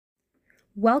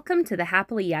Welcome to the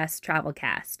Happily Yes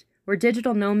Travelcast. We're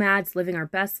digital nomads living our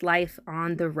best life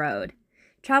on the road.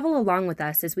 Travel along with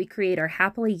us as we create our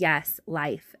Happily Yes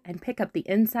life and pick up the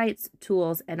insights,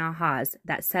 tools, and ahas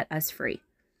that set us free.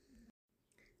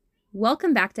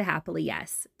 Welcome back to Happily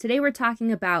Yes. Today we're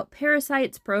talking about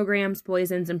parasites, programs,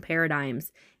 poisons, and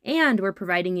paradigms, and we're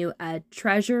providing you a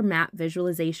treasure map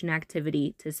visualization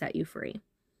activity to set you free.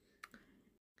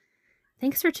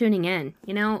 Thanks for tuning in.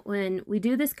 You know, when we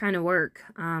do this kind of work,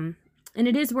 and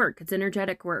it is work, it's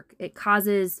energetic work, it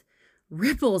causes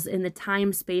ripples in the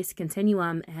time-space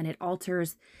continuum and it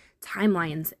alters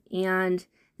timelines. And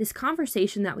this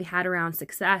conversation that we had around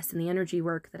success and the energy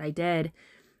work that I did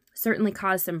certainly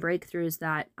caused some breakthroughs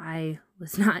that I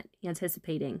was not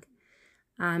anticipating.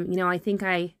 I think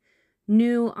I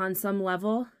knew on some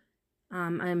level.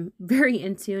 I'm very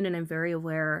in tune and I'm very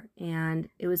aware, and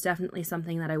it was definitely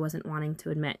something that I wasn't wanting to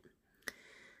admit.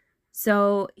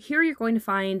 So here you're going to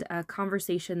find a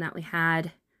conversation that we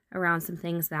had around some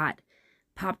things that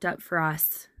popped up for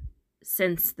us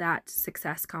since that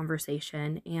success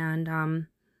conversation. And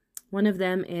one of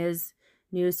them is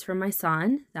news from my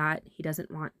son that he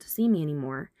doesn't want to see me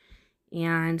anymore.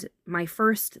 And my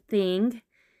first thing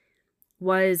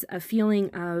was a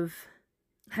feeling of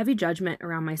heavy judgment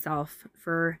around myself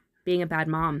for being a bad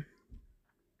mom.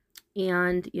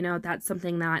 And, that's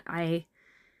something that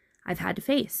I've had to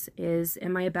face is,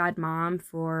 am I a bad mom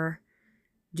for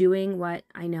doing what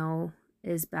I know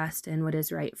is best and what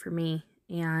is right for me?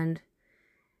 And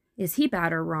is he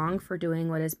bad or wrong for doing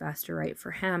what is best or right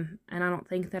for him? And I don't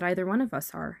think that either one of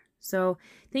us are. So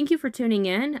thank you for tuning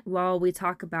in while we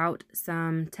talk about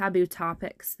some taboo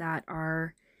topics that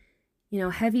are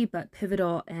heavy but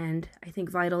pivotal and I think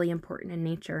vitally important in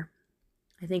nature.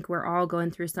 I think we're all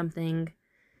going through something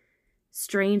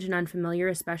strange and unfamiliar,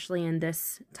 especially in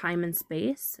this time and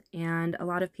space. And a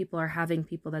lot of people are having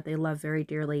people that they love very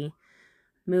dearly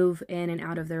move in and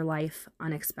out of their life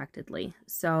unexpectedly.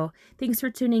 So thanks for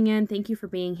tuning in. Thank you for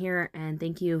being here. And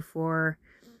thank you for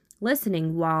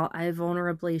listening while I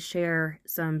vulnerably share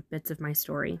some bits of my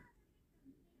story.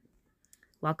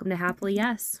 Welcome to Happily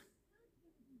Yes.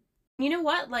 You know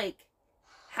what?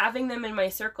 Having them in my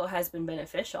circle has been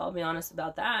beneficial. I'll be honest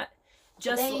about that.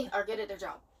 They are good at their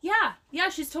job. Yeah,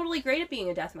 she's totally great at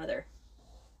being a death mother.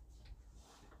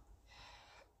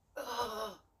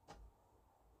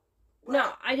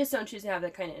 No, I just don't choose to have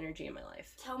that kind of energy in my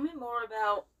life. Tell me more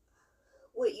about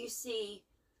what you see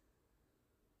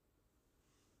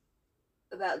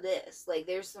about this.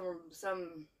 There's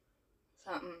something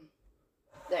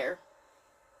there.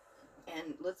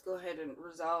 And let's go ahead and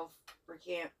resolve,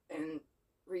 recant, and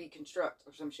reconstruct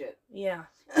or some shit. Yeah.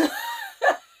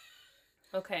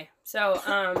 Okay, so,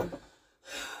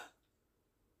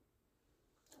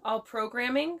 all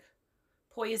programming,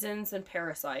 poisons, and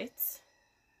parasites.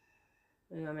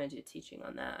 Maybe I'm going to do teaching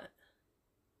on that.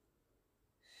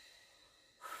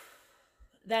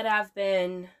 That have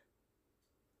been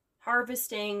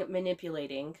harvesting,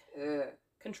 manipulating,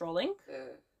 controlling,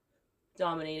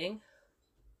 dominating.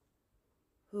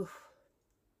 Oof.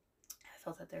 I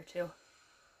felt that there too.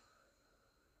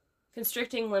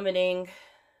 Constricting, limiting,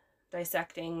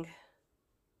 dissecting.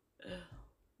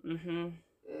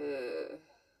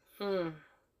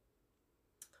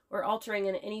 Or altering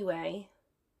in any way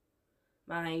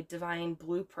my divine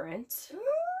blueprint,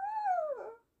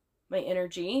 my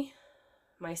energy,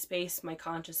 my space, my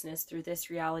consciousness through this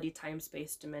reality, time,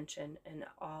 space, dimension, and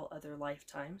all other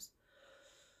lifetimes.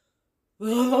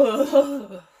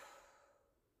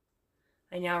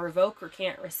 I now revoke,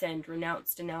 recant, rescind,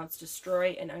 renounce, denounce,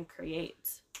 destroy, and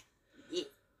uncreate. Yeah.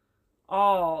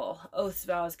 All oaths,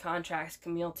 vows, contracts,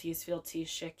 communities, fealties,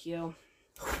 shikyu.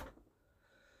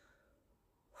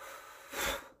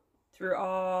 Through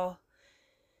all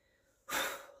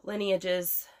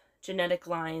lineages, genetic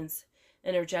lines,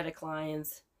 energetic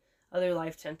lines, other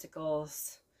life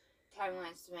tentacles,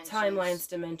 timelines,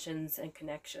 dimensions, and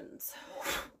connections.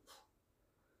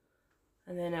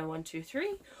 And then a 1, 2,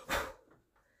 3.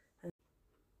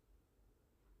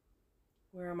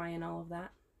 Where am I in all of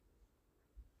that?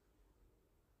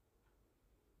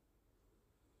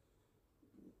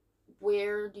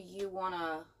 Where do you want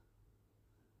to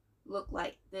look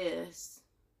like this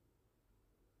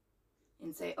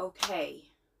and say, okay.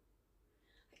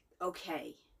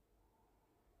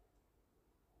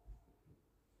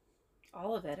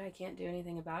 All of it. I can't do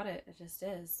anything about it. It just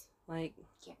is.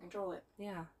 Can't control it.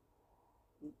 Yeah.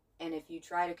 And if you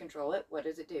try to control it, what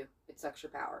does it do? It sucks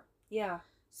your power. Yeah.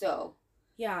 So.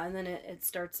 Yeah, and then it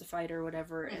starts a fight or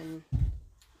whatever, and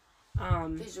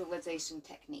visualization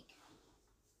technique.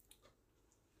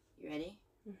 You ready?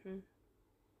 Mm-hmm.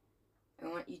 I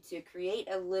you to create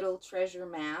a little treasure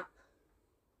map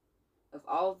of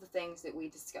all of the things that we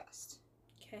discussed.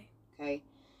 Okay. Okay?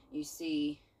 You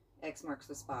see X marks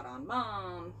the spot on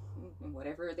mom,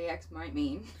 whatever the X might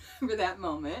mean for that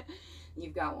moment.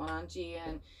 You've got one on G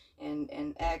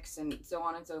and X and so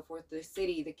on and so forth. The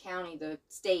city, the county, the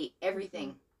state,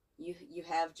 everything. You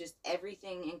have just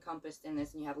everything encompassed in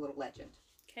this, and you have a little legend.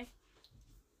 Okay.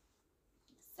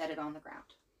 Set it on the ground.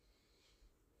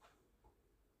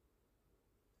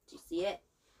 Do you see it?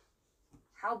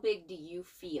 How big do you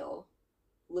feel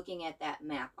looking at that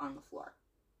map on the floor?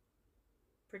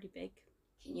 Pretty big.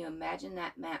 Can you imagine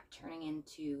that map turning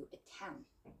into a town?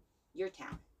 Your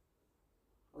town.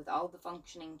 With all the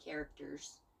functioning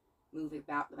characters moving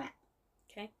about the map.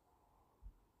 Okay.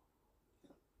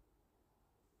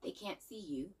 They can't see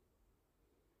you.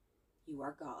 You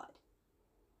are God.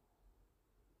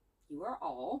 You are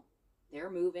all.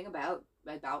 They're moving about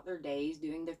their days,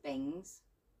 doing their things.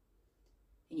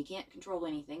 And you can't control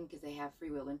anything because they have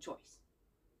free will and choice.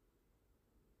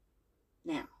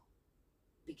 Now,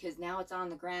 because now it's on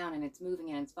the ground and it's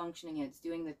moving and it's functioning and it's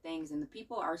doing the things and the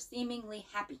people are seemingly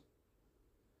happy.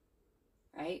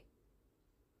 Right?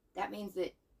 That means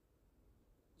that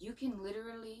you can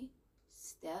literally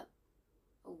step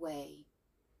away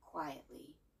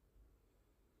quietly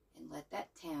and let that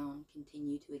town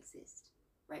continue to exist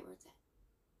right where it's at.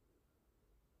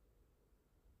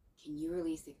 Can you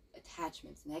release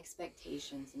attachments and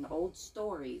expectations and old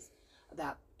stories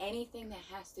about anything that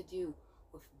has to do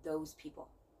with those people?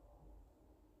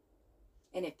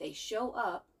 And if they show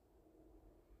up,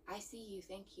 I see you,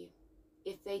 thank you.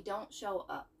 If they don't show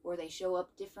up or they show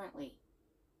up differently,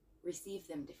 receive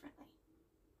them differently.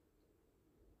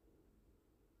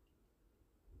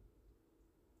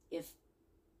 If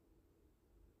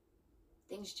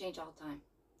things change all the time,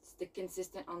 it's the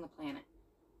consistent on the planet.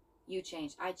 You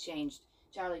changed, I changed,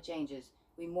 Charlie changes.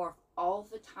 We morph all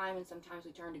the time and sometimes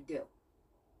we turn to goo.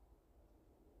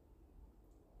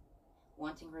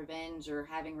 Wanting revenge or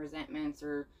having resentments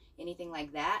or anything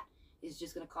like that is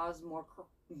just going to cause more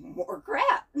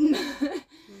crap.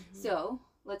 So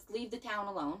let's leave the town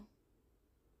alone.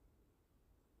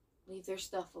 Leave their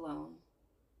stuff alone.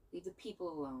 Leave the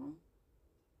people alone.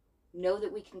 Know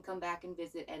that we can come back and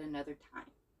visit at another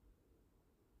time.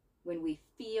 When we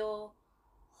feel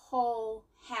whole,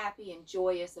 happy, and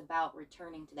joyous about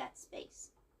returning to that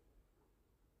space.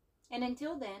 And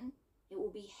until then, it will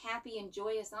be happy and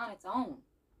joyous on its own.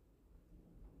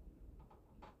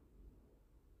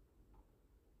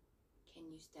 Can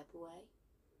you step away?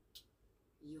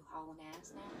 You hauling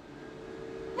ass now?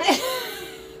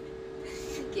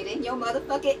 Get in your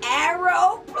motherfucking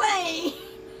aeroplane!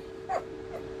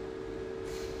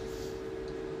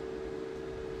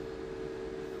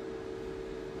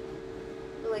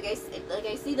 Like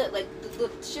I see that, like the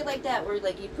shit like that where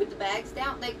like you put the bags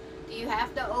down. Like, do you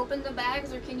have to open the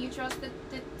bags or can you trust that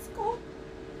it's cool?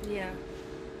 Yeah.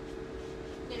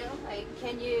 You know, like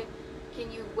can you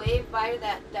wave by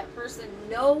that person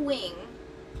knowing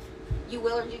you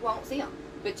will or you won't see them,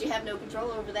 but you have no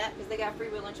control over that because they got free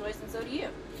will and choice, and so do you.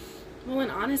 Well,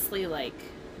 and honestly, like,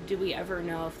 do we ever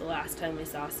know if the last time we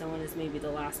saw someone is maybe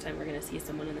the last time we're going to see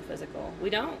someone in the physical? We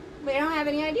don't. We don't have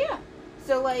any idea.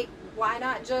 So, like, why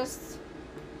not just...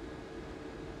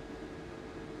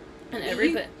 And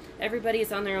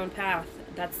everybody's on their own path.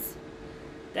 That's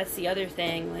the other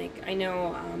thing. Like, I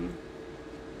know,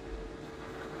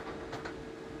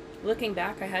 looking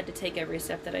back, I had to take every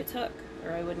step that I took,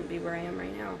 or I wouldn't be where I am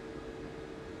right now.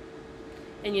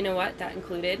 And you know what? That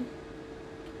included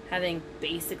having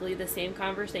basically the same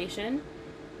conversation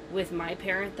with my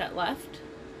parent that left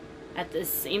at the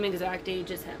same exact age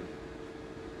as him.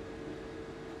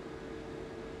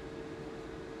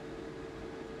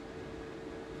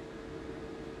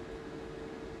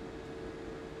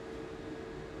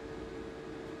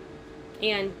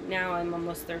 And now I'm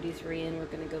almost 33 and we're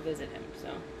going to go visit him, so.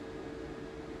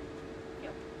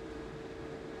 Yep.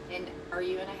 And are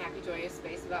you in a happy, joyous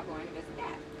space about going to visit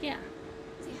Dad? Yeah.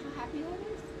 See how happy that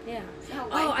is? Yeah.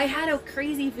 Oh, I had a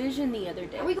crazy vision the other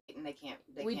day.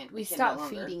 We stopped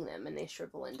feeding them and they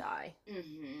shrivel and die.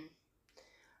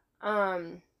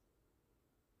 Mm-hmm.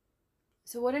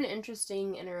 So what an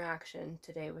interesting interaction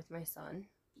today with my son.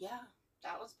 Yeah,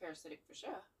 that was parasitic for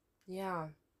sure. Yeah.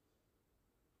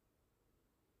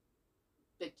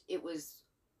 But it was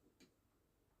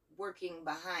working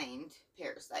behind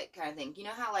parasite kind of thing. You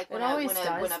know how like when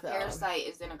a parasite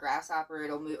is in a grasshopper,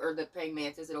 it'll move, or the praying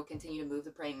mantis, it'll continue to move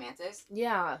the praying mantis.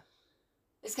 Yeah.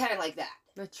 It's kind of like that.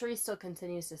 The tree still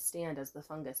continues to stand as the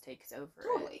fungus takes over.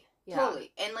 Totally. Yeah.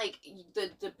 Totally. And like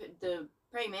the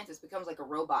praying mantis becomes like a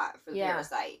robot for the Yeah.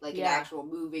 parasite, like an Yeah. actual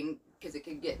moving, because it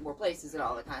can get more places and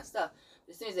all that kind of stuff.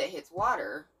 But as soon as it hits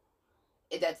water,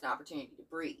 that's an opportunity to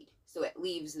breed. So it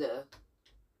leaves the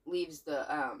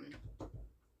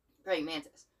praying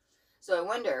mantis. So I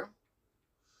wonder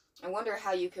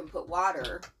how you can put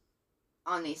water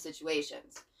on these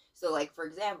situations. So, like, for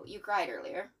example, you cried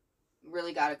earlier.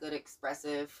 Really got a good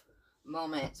expressive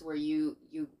moment where you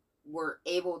were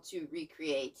able to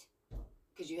recreate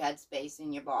because you had space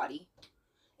in your body,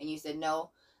 and you said,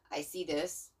 "No, I see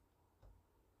this.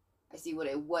 I see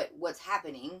what's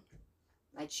happening.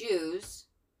 I choose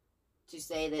to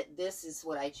say that this is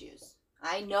what I choose.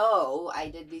 I know I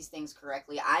did these things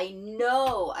correctly. I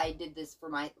know I did this for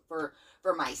my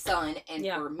son and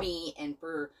Yeah. for me and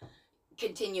for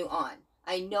continue on.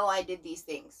 I know I did these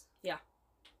things." Yeah.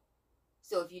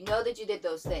 So if you know that you did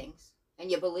those things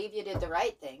and you believe you did the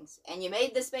right things and you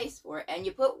made the space for it and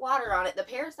you put water on it, the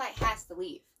parasite has to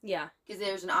leave. Yeah. Because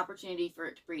there's an opportunity for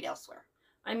it to breed elsewhere.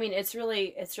 I mean, it's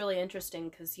really interesting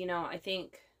because, you know, I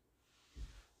think,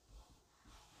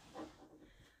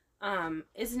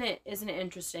 isn't it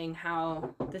interesting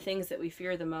how the things that we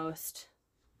fear the most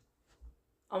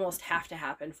almost have to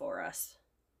happen for us?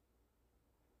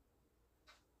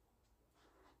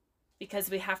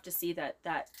 Because we have to see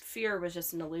that fear was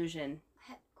just an illusion.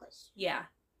 I have a question. Yeah.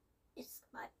 This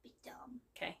might be dumb.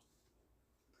 Okay.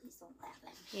 Please don't laugh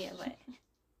at me. Yeah, what?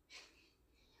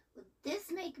 Would this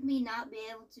make me not be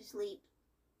able to sleep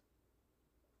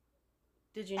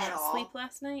Did you At not all. sleep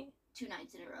last night? 2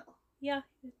 nights in a row? Yeah,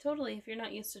 totally. If you're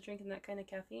not used to drinking that kind of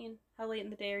caffeine. How late in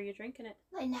the day are you drinking it?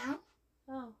 Right now,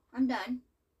 Oh. I'm done.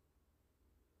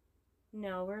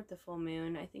 No, we're at the full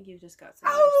moon. I think you've just got some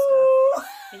other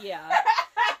stuff. Yeah.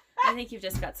 I think you've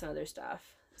just got some other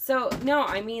stuff. So, no,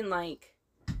 I mean, like,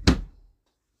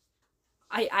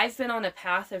 I've been on a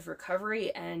path of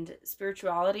recovery and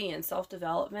spirituality and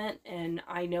self-development, and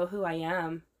I know who I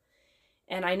am.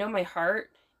 And I know my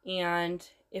heart, and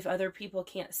if other people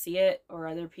can't see it, or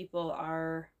other people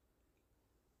are...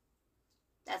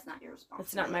 That's not your responsibility.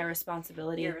 It's not my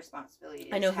responsibility. Your responsibility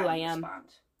is I know who how I you am. respond.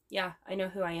 Yeah, I know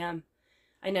who I am.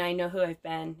 I know who I've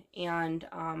been, and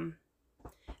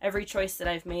every choice that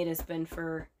I've made has been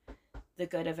for the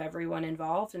good of everyone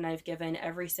involved, and I've given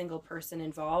every single person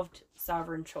involved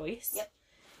sovereign choice. Yep.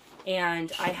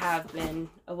 And I have been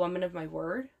a woman of my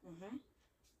word.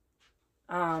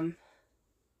 Mm-hmm.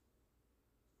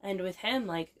 And with him,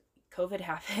 like, COVID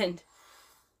happened.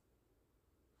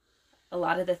 A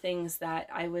lot of the things that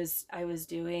I was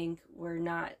doing were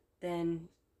not then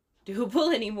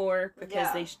doable anymore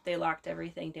because they locked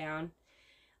everything down.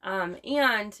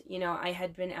 And, you know, I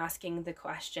had been asking the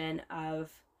question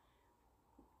of,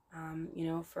 you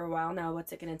know, for a while now,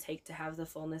 what's it going to take to have the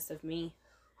fullness of me?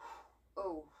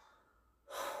 Oh.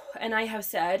 And I have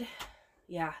said,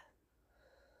 yeah.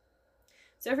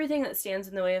 So everything that stands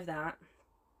in the way of that,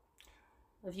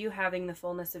 of you having the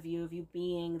fullness of you, of you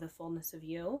being the fullness of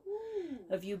you,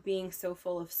 of you being so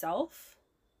full of self.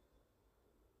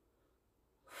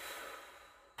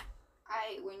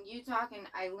 When you talking,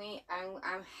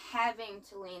 I'm having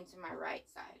to lean to my right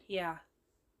side. Yeah.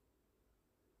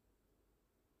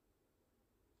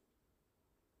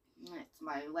 It's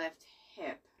my left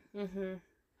hip. Mm-hmm.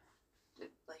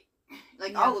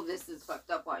 Like Yeah. all of this is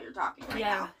fucked up while you're talking right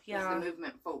now. Yeah. It's the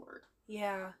movement forward.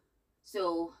 Yeah.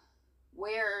 So,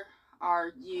 where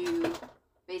are you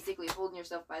basically holding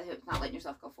yourself by the hips, not letting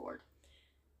yourself go forward?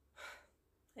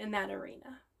 In that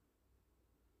arena.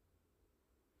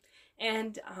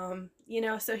 And, you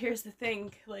know, so here's the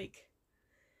thing, like,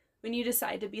 when you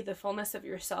decide to be the fullness of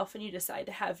yourself and you decide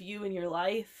to have you in your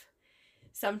life,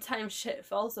 sometimes shit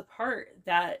falls apart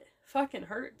that fucking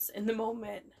hurts in the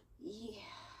moment. Yeah.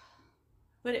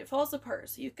 But it falls apart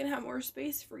so you can have more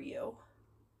space for you.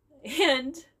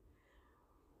 And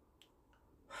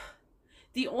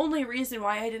the only reason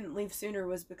why I didn't leave sooner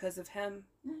was because of him.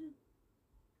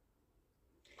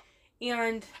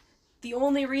 And the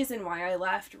only reason why I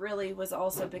left really was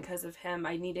also because of him.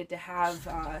 I needed to have,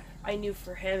 I knew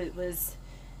for him it was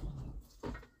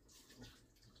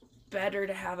better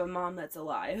to have a mom that's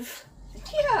alive.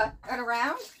 Yeah. And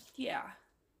around? Yeah.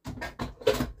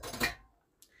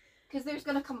 Because there's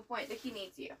going to come a point that he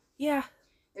needs you. Yeah.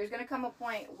 There's going to come a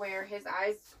point where his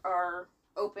eyes are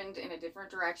opened in a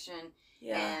different direction.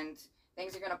 Yeah. And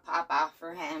things are going to pop out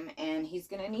for him. And he's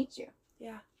going to need you.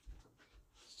 Yeah.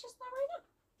 It's just not right now.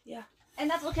 Yeah. And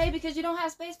that's okay because you don't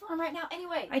have space for him right now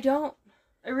anyway. I don't.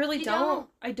 I really You don't. don't?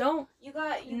 I don't. You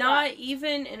got...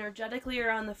 Even energetically or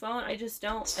on the phone. I just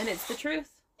don't. And it's the truth.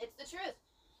 It's the truth.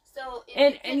 So...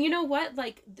 And you know what?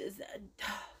 Like...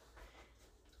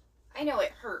 I know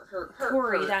it hurt.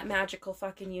 Corey, that magical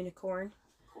fucking unicorn.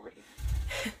 Corey.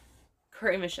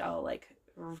 Corey Michelle, like,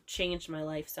 changed my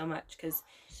life so much because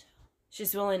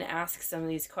she's willing to ask some of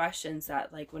these questions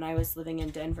that, like, when I was living in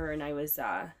Denver and I was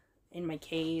in my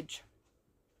cage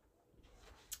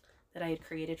that I had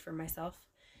created for myself,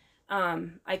 I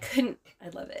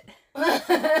love it.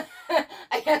 I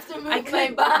have to move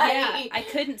my body. Yeah, I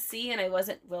couldn't see and I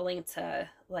wasn't willing to,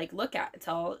 like, look at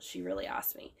until she really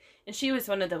asked me. And she was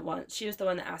the one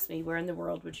that asked me, where in the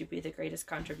world would you be the greatest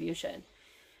contribution?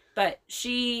 But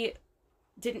she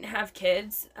didn't have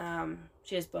kids.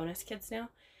 She has bonus kids now.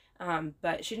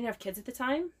 But she didn't have kids at the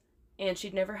time, and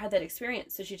she'd never had that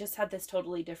experience. So she just had this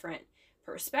totally different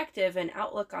perspective and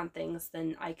outlook on things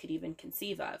than I could even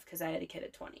conceive of, because I had a kid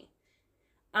at 20.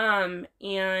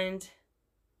 And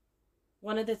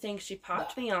one of the things she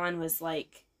popped me on was,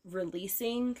 like,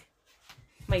 releasing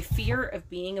my fear of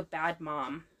being a bad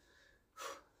mom.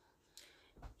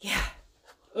 Yeah.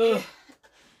 Ugh.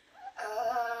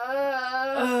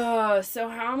 So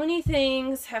how many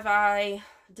things have I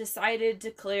decided,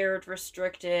 declared,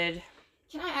 restricted?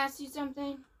 Can I ask you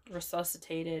something?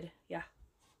 Resuscitated. Yeah.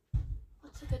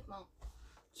 What's a good mom?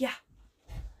 Yeah.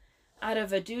 Out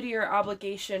of a duty or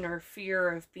obligation or fear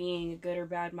of being a good or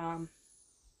bad mom.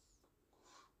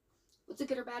 What's a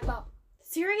good or bad mom?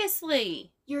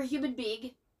 Seriously. You're a human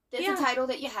being. That's Yeah. a title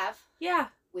that you have. Yeah.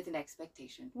 With an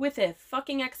expectation. With a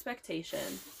fucking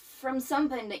expectation. From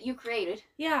something that you created.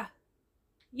 Yeah.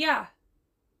 Yeah.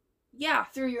 Yeah.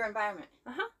 Through your environment.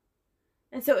 Uh-huh.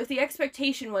 And so if the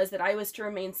expectation was that I was to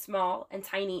remain small and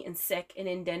tiny and sick and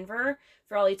in Denver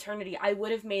for all eternity, I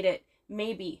would have made it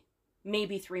maybe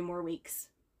 3 more weeks.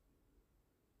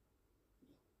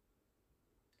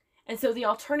 And so the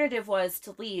alternative was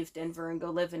to leave Denver and go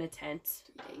live in a tent.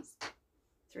 3 days.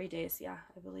 3 days, yeah,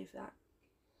 I believe that.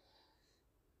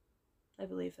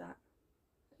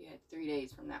 You had 3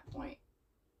 days from that point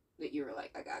that you were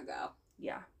like, I gotta go.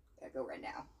 Yeah. Gotta go right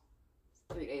now.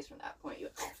 3 days from that point, you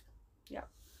have to go. Yeah.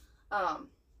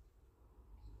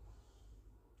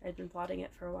 I'd been plotting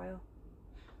it for a while.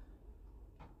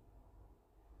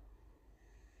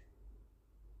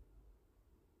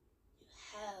 You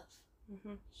have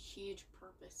huge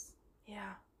purpose.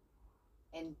 Yeah.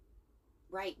 And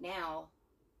right now,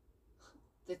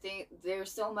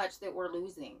 there's so much that we're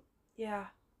losing. Yeah.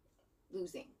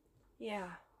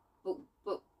 Yeah.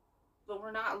 But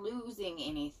we're not losing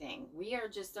anything. We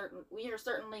are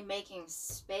certainly making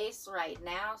space right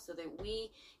now so that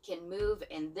we can move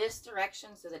in this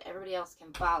direction so that everybody else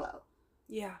can follow.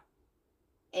 Yeah.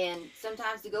 And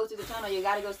sometimes to go through the tunnel, you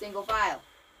got to go single file.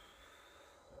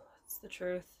 That's the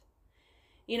truth.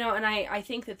 You know, and I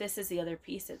think that this is the other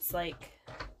piece. It's like,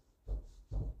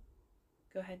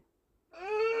 go ahead.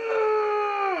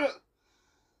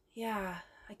 Yeah,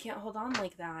 I can't hold on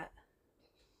like that.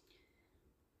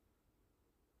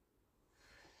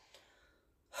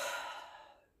 I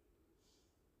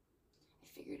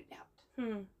figured it out.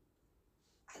 I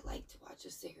like to watch a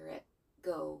cigarette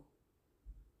go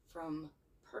from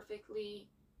perfectly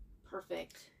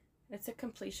perfect. It's a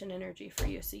completion energy for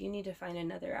you, so you need to find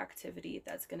another activity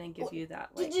that's going to give you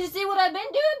that. Like, did you see what I've been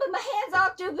doing? But my hand's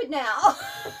all stupid now.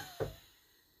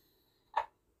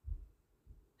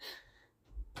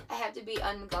 I have to be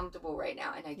uncomfortable right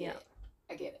now, and I get it.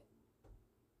 I get it.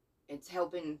 It's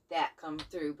helping that come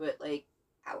through, but like,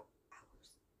 hours.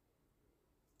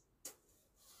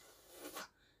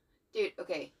 Dude,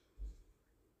 okay.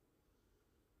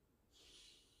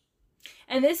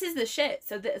 And this is the shit.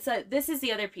 So this is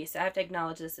the other piece. I have to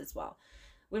acknowledge this as well.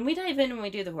 When we dive in and we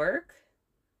do the work,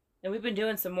 and we've been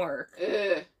doing some work.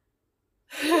 I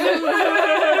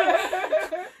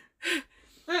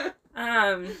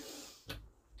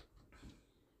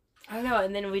don't know,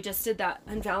 and then we just did that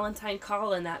on Valentine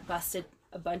call, and that busted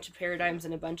a bunch of paradigms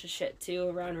and a bunch of shit too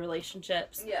around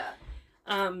relationships. Yeah.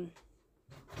 Oh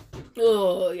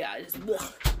yeah, just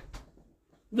blech.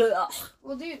 Blech.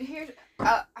 Well, dude, here's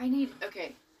I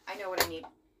know what I need.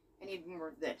 I need more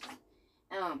of this.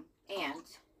 And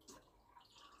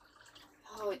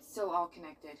it's so all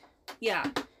connected. Yeah.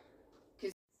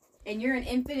 And you're an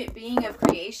infinite being of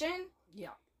creation. Yeah.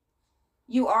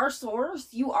 You are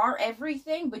source, you are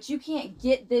everything, but you can't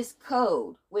get this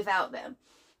code without them.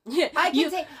 Yeah.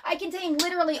 I contain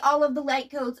literally all of the light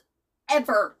codes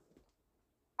ever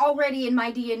already in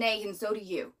my DNA, and so do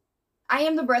you. I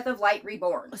am the breath of light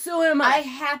reborn. So am I. I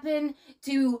happen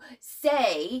to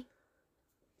say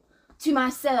to my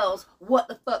cells what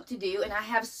the fuck to do, and I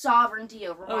have sovereignty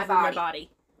over my body.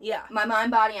 Yeah. My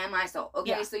mind, body, and my soul.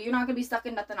 Okay, Yeah. so you're not going to be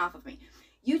sucking nothing off of me.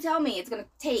 You tell me it's going to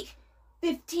take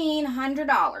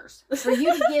 $1,500 for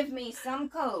you to give me some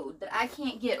code that I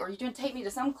can't get, or you're going to take me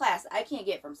to some class I can't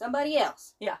get from somebody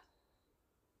else. Yeah.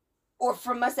 Or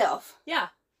from myself. Yeah.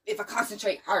 If I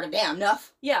concentrate hard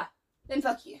enough. Yeah. Then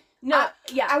fuck you. No,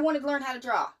 yeah. I wanted to learn how to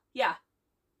draw. Yeah.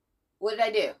 What did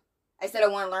I do? I said I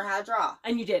want to learn how to draw.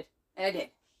 And you did. And I did.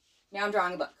 Now I'm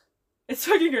drawing a book. It's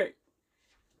fucking great.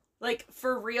 Like,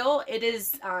 for real, it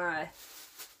is,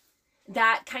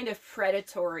 that kind of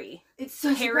predatory, it's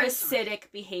so parasitic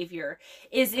behavior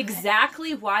is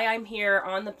exactly why I'm here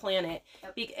on the planet.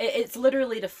 Yep. It's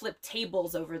literally to flip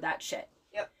tables over that shit.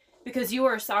 Yep. Because you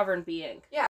are a sovereign being.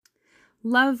 Yeah.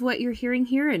 Love what you're hearing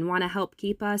here and want to help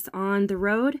keep us on the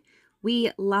road.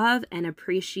 We love and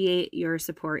appreciate your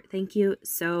support. Thank you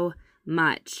so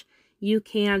much. You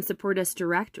can support us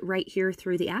direct right here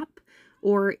through the app,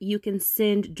 or you can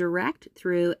send direct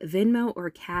through Venmo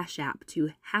or Cash App to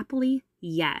Happily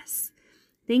Yes.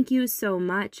 Thank you so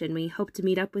much, and we hope to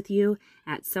meet up with you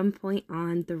at some point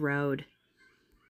on the road.